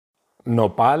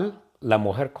Nopal, la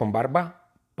mujer con barba,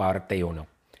 parte uno.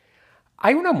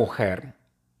 Hay una mujer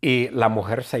y la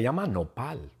mujer se llama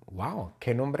Nopal. ¡Wow!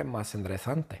 ¡Qué nombre más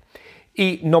interesante!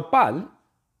 Y Nopal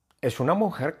es una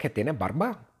mujer que tiene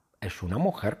barba. Es una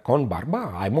mujer con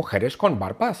barba. Hay mujeres con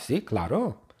barbas, sí,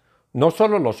 claro. No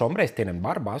solo los hombres tienen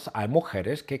barbas, hay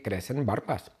mujeres que crecen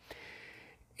barbas.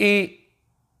 Y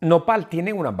Nopal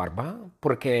tiene una barba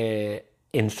porque,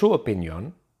 en su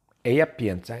opinión, ella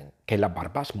piensa que la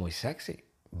barba es muy sexy.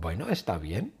 Bueno, está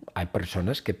bien. Hay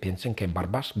personas que piensan que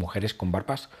mujeres con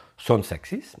barbas son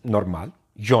sexys, normal.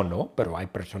 Yo no, pero hay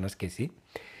personas que sí.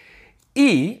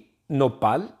 Y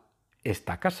Nopal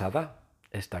está casada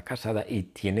y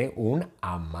tiene un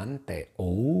amante.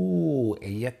 Oh,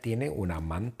 ella tiene un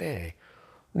amante.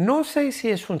 No sé si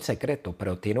es un secreto,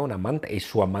 pero tiene un amante y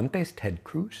su amante es Ted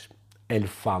Cruz, el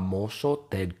famoso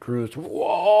Ted Cruz.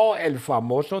 ¡Wow! El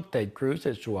famoso Ted Cruz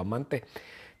es su amante.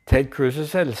 Ted Cruz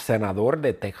es el senador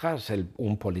de Texas,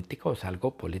 un político, es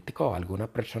algo político, alguna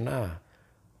persona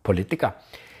política.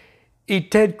 Y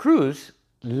Ted Cruz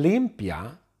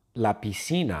limpia la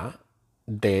piscina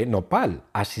de Nopal.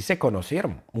 Así se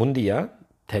conocieron. Un día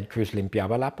Ted Cruz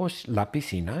limpiaba la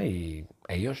piscina y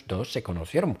ellos dos se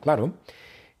conocieron, claro.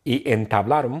 Y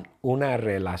entablaron una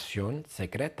relación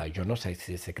secreta. Yo no sé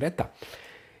si es secreta.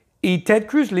 Y Ted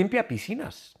Cruz limpia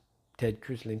piscinas. Ted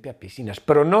Cruz limpia piscinas.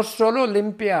 Pero no solo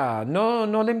limpia,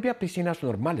 no limpia piscinas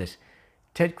normales.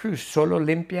 Ted Cruz solo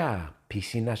limpia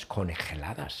piscinas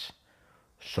congeladas.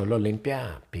 Solo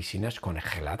limpia piscinas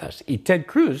congeladas. Y Ted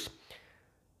Cruz,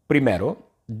 primero,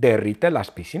 derrite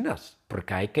las piscinas,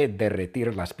 porque hay que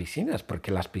derretir las piscinas, porque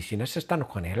las piscinas están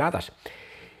congeladas.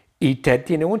 Y Ted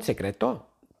tiene un secreto.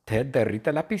 Ted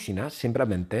derrite la piscina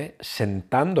simplemente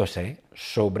sentándose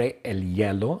sobre el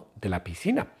hielo de la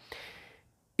piscina.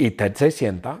 Y Ted se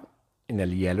sienta en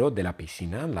el hielo de la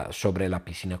piscina, sobre la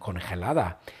piscina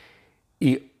congelada.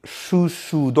 Y su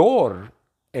sudor,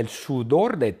 el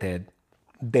sudor de Ted,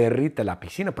 derrite la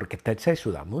piscina, porque Ted se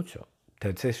suda mucho.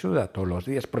 Ted se suda todos los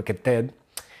días, porque Ted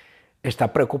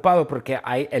está preocupado porque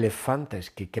hay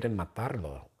elefantes que quieren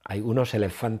matarlo. Hay unos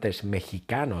elefantes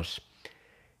mexicanos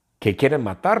que quieren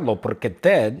matarlo porque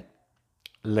Ted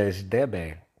les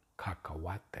debe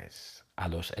cacahuates a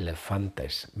los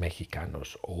elefantes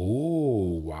mexicanos.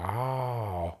 ¡Oh,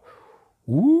 wow!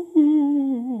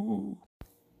 Uh.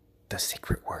 The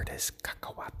secret word is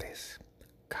cacahuates.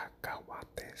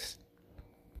 Cacahuates.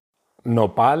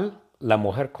 Nopal, la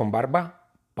mujer con barba,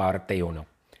 parte uno.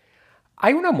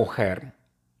 Hay una mujer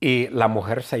y la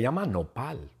mujer se llama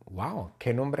Nopal. ¡Wow!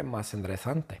 ¡Qué nombre más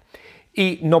interesante!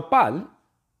 Y Nopal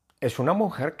es una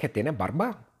mujer que tiene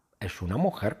barba. Es una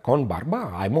mujer con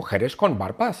barba. Hay mujeres con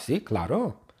barbas, sí,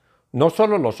 claro. No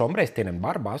solo los hombres tienen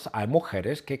barbas, hay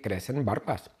mujeres que crecen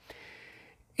barbas.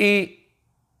 Y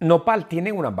Nopal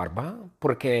tiene una barba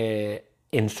porque,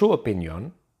 en su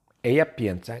opinión, ella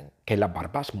piensa que la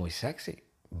barba es muy sexy.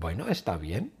 Bueno, está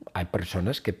bien. Hay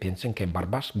personas que piensan que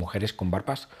mujeres con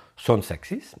barbas son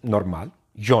sexys, normal.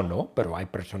 Yo no, pero hay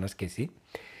personas que sí.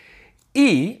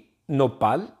 Y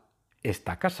Nopal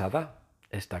está casada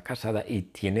y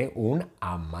tiene un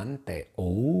amante.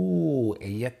 Oh,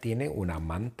 ella tiene un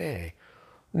amante.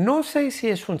 No sé si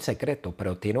es un secreto,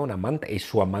 pero tiene un amante y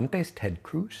su amante es Ted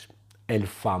Cruz, el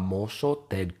famoso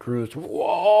Ted Cruz.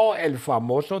 ¡Wow! El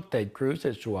famoso Ted Cruz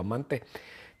es su amante.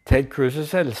 Ted Cruz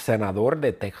es el senador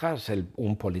de Texas,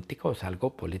 un político, es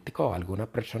algo político, alguna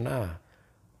persona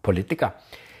política.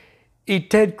 Y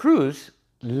Ted Cruz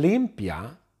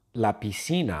limpia la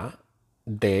piscina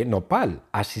de Nopal.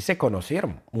 Así se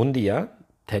conocieron. Un día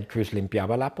Ted Cruz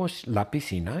limpiaba la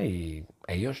piscina y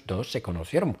ellos dos se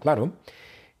conocieron, claro.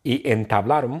 Y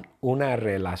entablaron una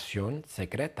relación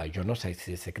secreta. Yo no sé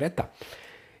si es secreta.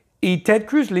 Y Ted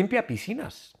Cruz limpia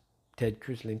piscinas. Ted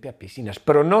Cruz limpia piscinas.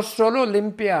 Pero no solo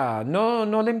limpia,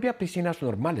 no limpia piscinas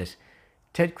normales.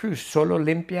 Ted Cruz solo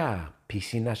limpia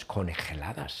piscinas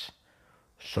congeladas.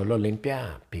 Solo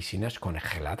limpia piscinas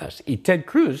congeladas. Y Ted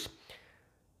Cruz,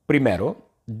 primero,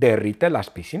 derrite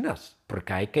las piscinas,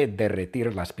 porque hay que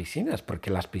derretir las piscinas, porque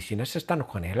las piscinas están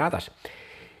congeladas.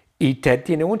 Y Ted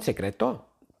tiene un secreto.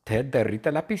 Ted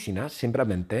derrite la piscina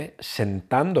simplemente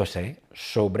sentándose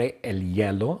sobre el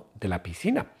hielo de la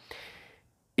piscina.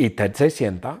 Y Ted se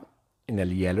sienta en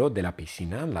el hielo de la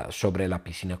piscina, sobre la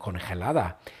piscina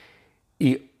congelada.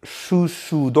 Y su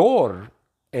sudor,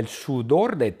 el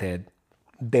sudor de Ted,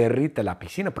 derrite la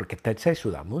piscina, porque Ted se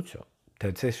suda mucho.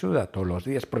 Ted se suda todos los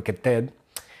días, porque Ted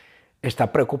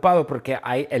está preocupado porque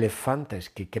hay elefantes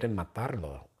que quieren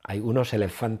matarlo. Hay unos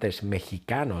elefantes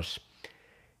mexicanos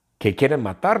que quieren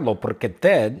matarlo porque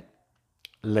Ted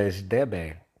les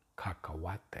debe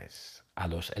cacahuates a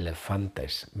los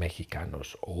elefantes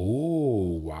mexicanos.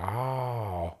 Oh,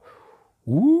 wow.